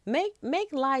 make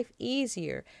life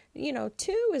easier. 2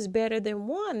 is better than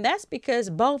 1. That's because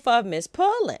both of them is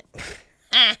pulling,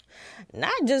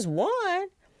 not just 1.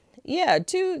 Yeah,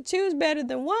 2 is better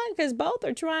than 1 because both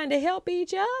are trying to help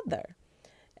each other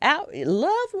out.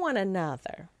 Love one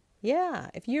another. Yeah,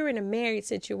 if you're in a married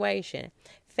situation,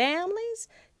 families,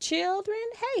 children,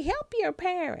 hey, help your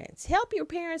parents. Help your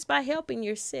parents by helping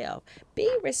yourself. Be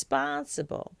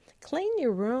responsible. Clean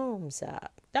your rooms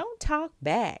up. Don't talk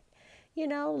back.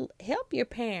 Help your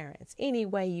parents any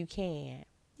way you can.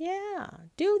 Yeah,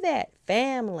 do that.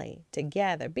 Family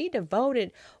together. Be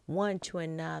devoted one to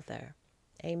another.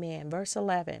 Amen. Verse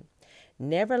 11.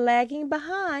 Never lagging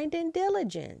behind in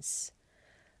diligence.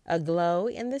 Aglow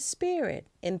in the spirit,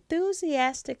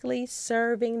 enthusiastically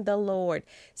serving the Lord.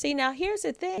 See, now here's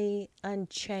the thing. He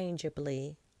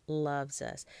unchangeably loves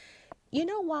us. You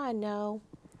know why I know?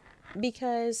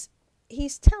 Because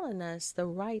He's telling us the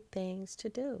right things to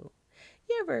do.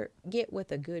 You ever get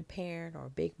with a good parent or a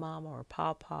big mama or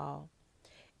pawpaw,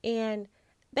 and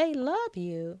they love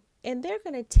you, and they're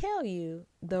going to tell you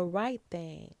the right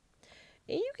thing.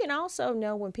 And you can also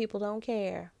know when people don't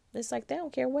care. It's like they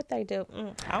don't care what they do.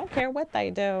 I don't care what they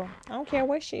do. I don't care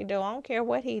what she do. I don't care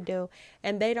what he do.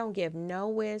 And they don't give no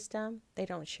wisdom. They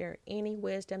don't share any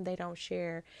wisdom. They don't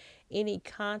share any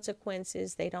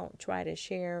consequences. They don't try to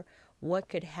share what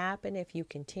could happen if you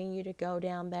continue to go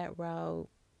down that road.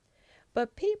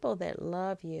 But people that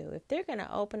love you, if they're going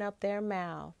to open up their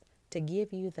mouth to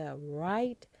give you the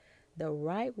right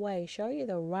way, show you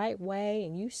the right way,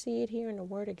 and you see it here in the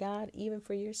Word of God, even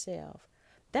for yourself,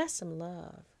 that's some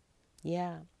love.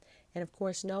 Yeah. And of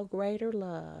course, no greater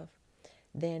love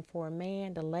than for a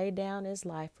man to lay down his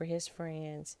life for his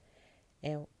friends.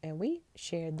 And we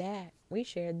shared that.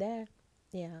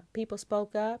 Yeah. People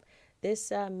spoke up.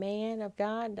 This man of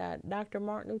God, Dr.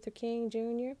 Martin Luther King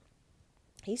Jr.,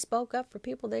 he spoke up for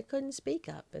people that couldn't speak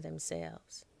up for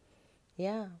themselves.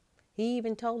 Yeah. He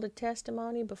even told a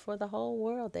testimony before the whole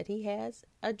world that he has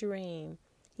a dream.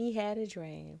 He had a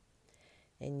dream.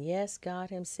 And yes, God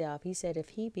himself, he said if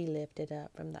he be lifted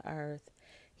up from the earth,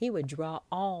 he would draw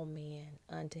all men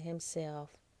unto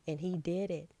himself. And he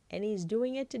did it. And he's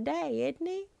doing it today, isn't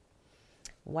he?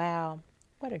 Wow.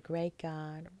 What a great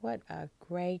God. What a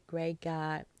great, great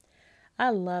God.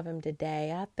 I love him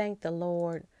today. I thank the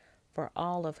Lord for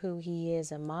all of who he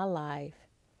is in my life.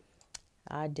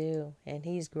 I do. And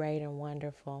he's great and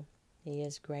wonderful. He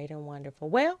is great and wonderful.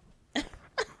 Well,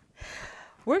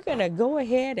 we're going to go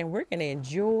ahead and we're going to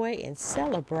enjoy and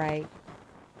celebrate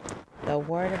the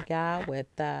Word of God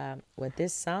with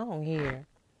this song here.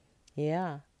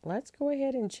 Yeah, let's go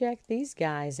ahead and check these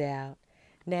guys out.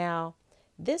 Now,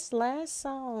 this last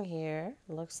song here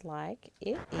looks like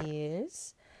it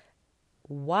is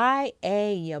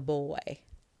Y.A. Ya Boy.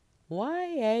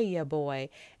 Y.A. Ya Boy.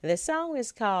 The song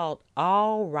is called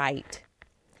All Right.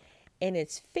 And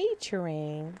it's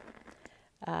featuring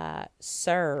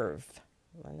Serve.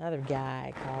 Another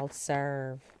guy called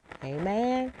Serve.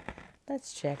 Amen.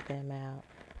 Let's check them out.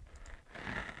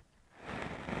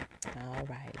 All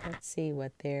right. Let's see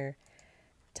what they're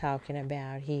talking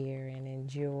about here and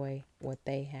enjoy what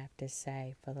they have to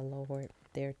say for the Lord,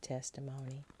 their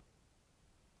testimony.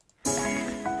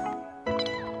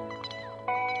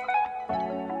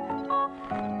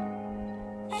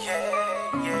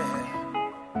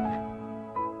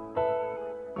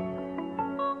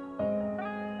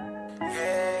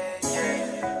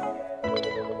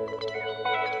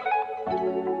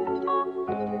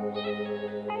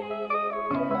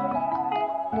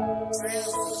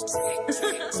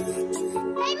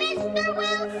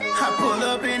 I pull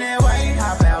up in that white,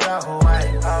 hop out all white.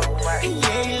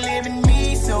 Yeah, you living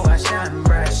me, so I shine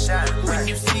bright. When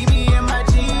you see me in my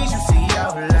jeans, you see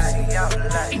all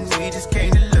light. And we just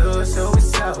came to love, so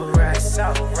it's alright.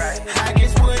 I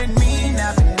guess what it mean,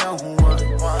 I been no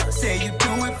one. Say you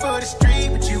do it for the street,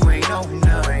 but you ain't on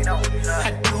none.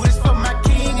 I do this for my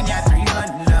king and y'all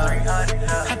 300 love.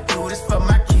 I do this for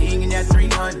my king and y'all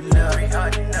 300 love.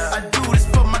 I do this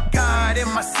for my God in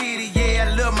my city, yeah,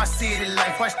 I love my city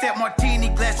life. Watch that martini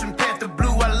glass from Panther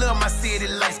Blue, I love my city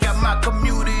lights. Got my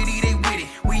community, they with it.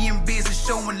 We in business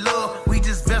showing love. We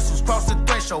just vessels cross the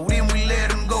threshold, then we let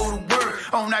them go to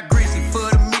work. On our grizzly for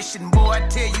the mission, boy, I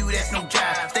tell you that's no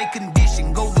job. Stay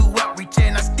conditioned, go do outreach,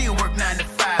 and I still work 9 to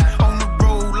 5. On the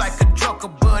road like a trucker,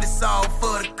 but it's all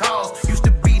for the cause. Used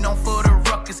to be known for the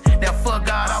ruckus, now for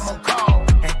God I'm on call.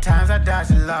 At times I dodge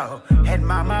the law, had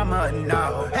my mama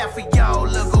know. Half of y'all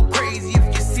look go crazy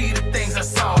if you see the things I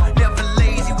saw. Never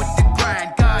lazy with the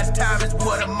grind, God's time is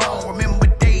what I'm on. Remember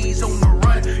days on the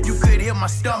run, you could hear my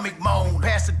stomach moan.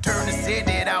 Pastor Turner said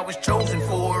that I was chosen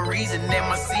for a reason, and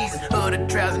my season of the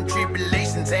trials and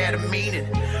tribulations had a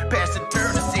meaning. Pastor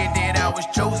Turner said that I was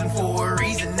chosen for a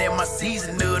reason, and my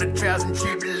season of the trials and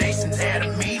tribulations had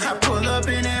a meaning. I pull up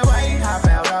in that white, hop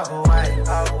out all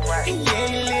white. Yeah,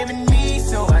 you living me,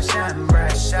 so I shine bright.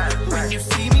 When you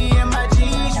see me in my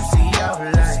jeans, you see all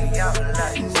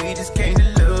light. And we just came to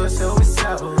love, so it's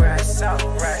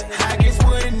alright. I guess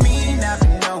what it mean, I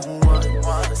been no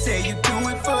one. Say you do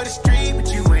it for the street,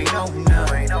 but you ain't on none.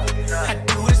 I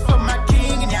do this for my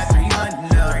king and y'all 300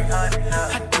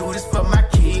 love. I do this for my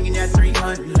king and y'all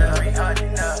 300 love.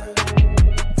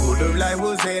 Pull up like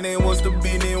what's happening, what's the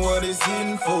business, what it's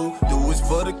hitting for? Do it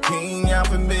for the king, y'all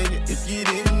familiar if you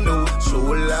didn't know.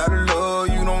 Show a lot of love,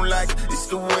 you don't like it, it's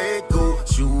the way it go.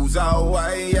 Shoes all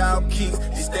white, all kicks,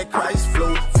 it's that Christ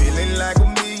flow. Feeling like a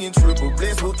million, triple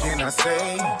blessed, what can I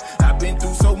say? I've been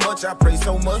through so much, I pray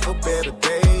so much for better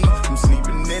days. I'm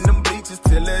sleeping in them bleachers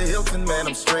till the Hilton, man,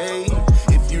 I'm straight.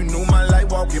 If you knew my life,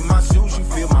 walk in my shoes, you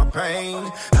feel my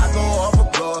pain. I go off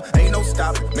a blood, ain't no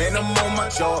stopping, man, I'm on my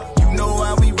jaw. You know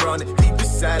how we run it, keep it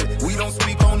silent, we don't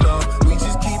speak on love, we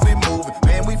just keep it moving.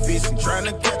 Man, we feel fishing, trying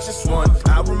to catch a swan.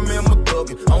 I remember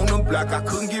thugging on the block, I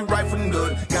couldn't get right for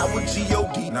nothing. Got with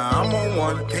G.O.D., now I'm on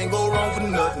one, can't go wrong for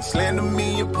nothing. Slander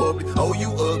me in public, oh you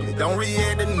ugly, don't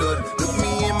react to nothing. Look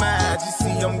me in my eyes, you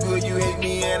see I'm good, you hate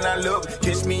me and I love it.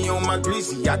 Catch me on my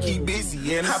greasy, I keep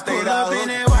busy and I stayed out in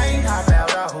that white, hop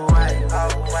out all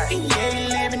white. And yeah, you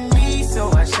living me,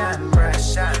 so I shine bright.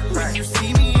 When you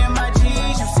see me in my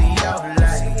jeans, you see all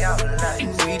light. And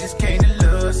we just came to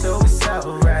love, so it's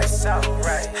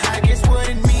alright. I guess what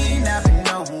it mean, I've been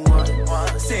on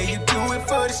one. Say you do it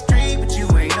for the street, but you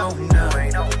ain't on none.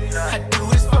 I do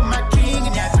this for my king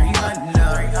and that 300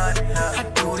 love. I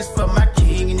do this for my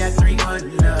king and that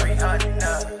 300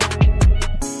 love.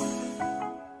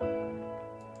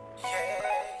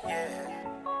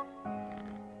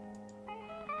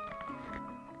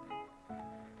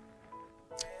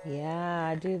 Yeah,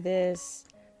 I do this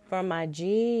for my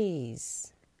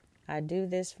G's. I do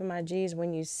this for my G's.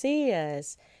 When you see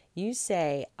us, you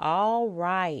say, all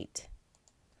right.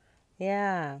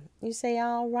 Yeah, you say,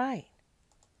 all right.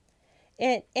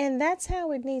 And that's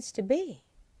how it needs to be.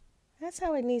 That's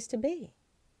how it needs to be.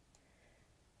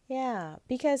 Yeah,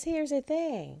 because here's the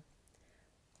thing.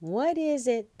 What is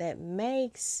it that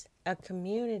makes a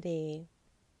community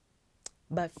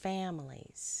but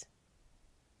families?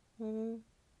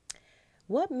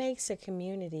 What makes a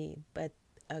community but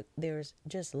there's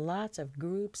just lots of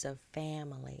groups of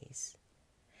families?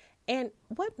 And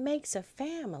what makes a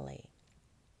family?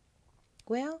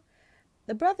 Well,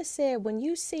 the brother said, when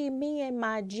you see me and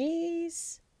my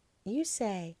G's, you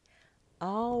say,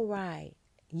 all right.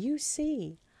 You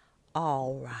see,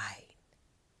 all right.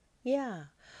 Yeah.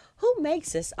 Who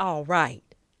makes us all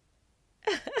right?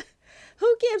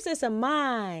 Who gives us a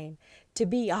mind to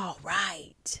be all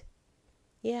right?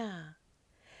 Yeah.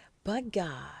 But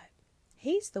God,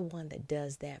 He's the one that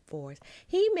does that for us.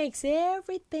 He makes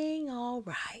everything all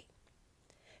right.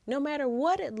 No matter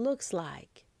what it looks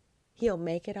like, He'll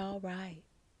make it all right.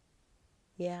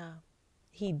 Yeah,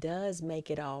 He does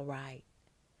make it all right.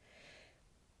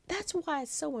 That's why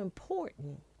it's so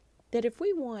important that if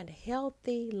we want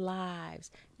healthy lives,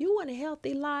 you want a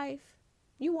healthy life,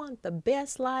 you want the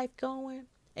best life going,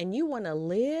 and you want to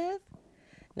live,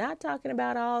 not talking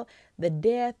about all the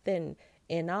death and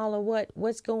all of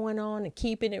what's going on and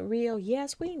keeping it real.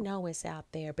 Yes, we know it's out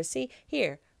there. But see,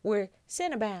 here, where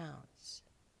sin abounds,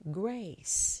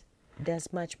 grace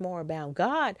does much more abound.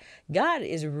 God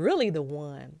is really the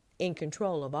one in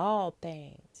control of all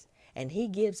things. And He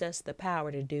gives us the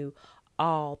power to do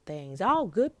all things, all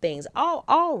good things,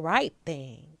 all right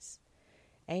things.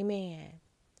 Amen.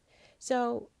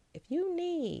 So if you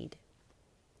need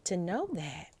to know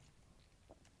that,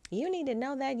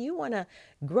 you want to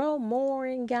grow more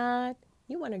in God.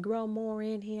 You want to grow more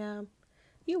in Him.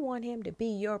 You want Him to be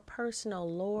your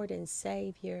personal Lord and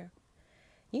Savior.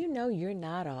 You know you're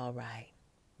not all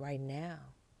right now.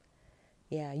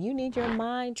 Yeah, you need your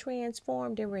mind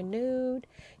transformed and renewed.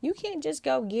 You can't just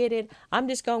go get it. I'm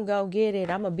just going to go get it.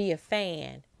 I'm going to be a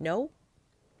fan. No,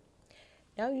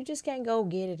 you just can't go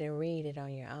get it and read it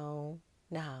on your own.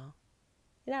 No,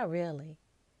 not really.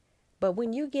 But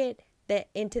when you get that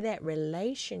into that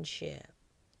relationship,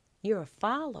 you're a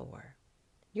follower,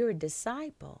 you're a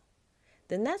disciple,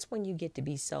 then that's when you get to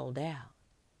be sold out.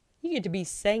 You get to be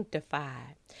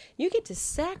sanctified. You get to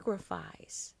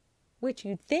sacrifice what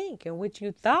you think and what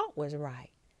you thought was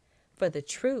right for the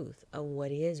truth of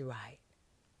what is right.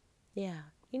 Yeah,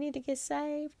 you need to get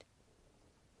saved.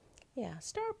 Yeah,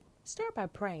 start by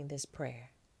praying this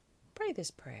prayer. Pray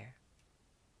this prayer.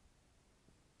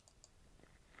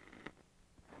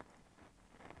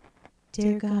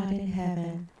 Dear God in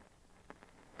heaven,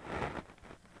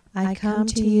 I come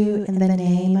to you in the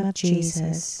name of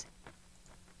Jesus.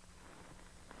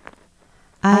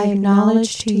 I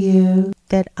acknowledge to you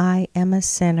that I am a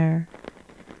sinner,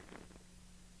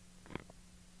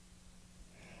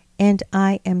 and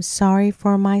I am sorry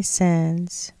for my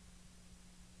sins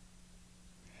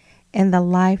and the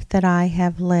life that I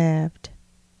have lived.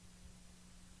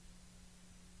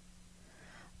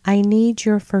 I need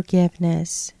your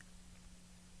forgiveness.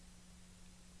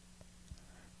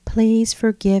 Please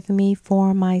forgive me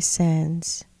for my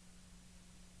sins.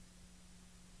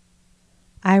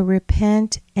 I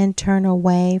repent and turn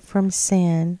away from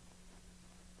sin,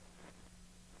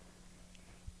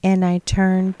 and I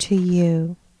turn to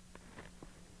you.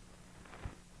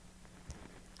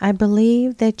 I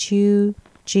believe that you,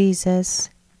 Jesus,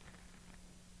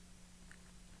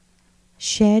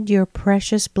 shed your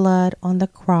precious blood on the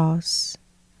cross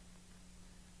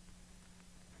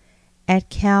at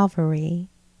Calvary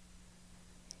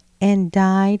and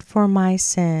died for my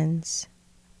sins.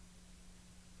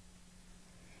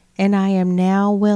 and I am now willing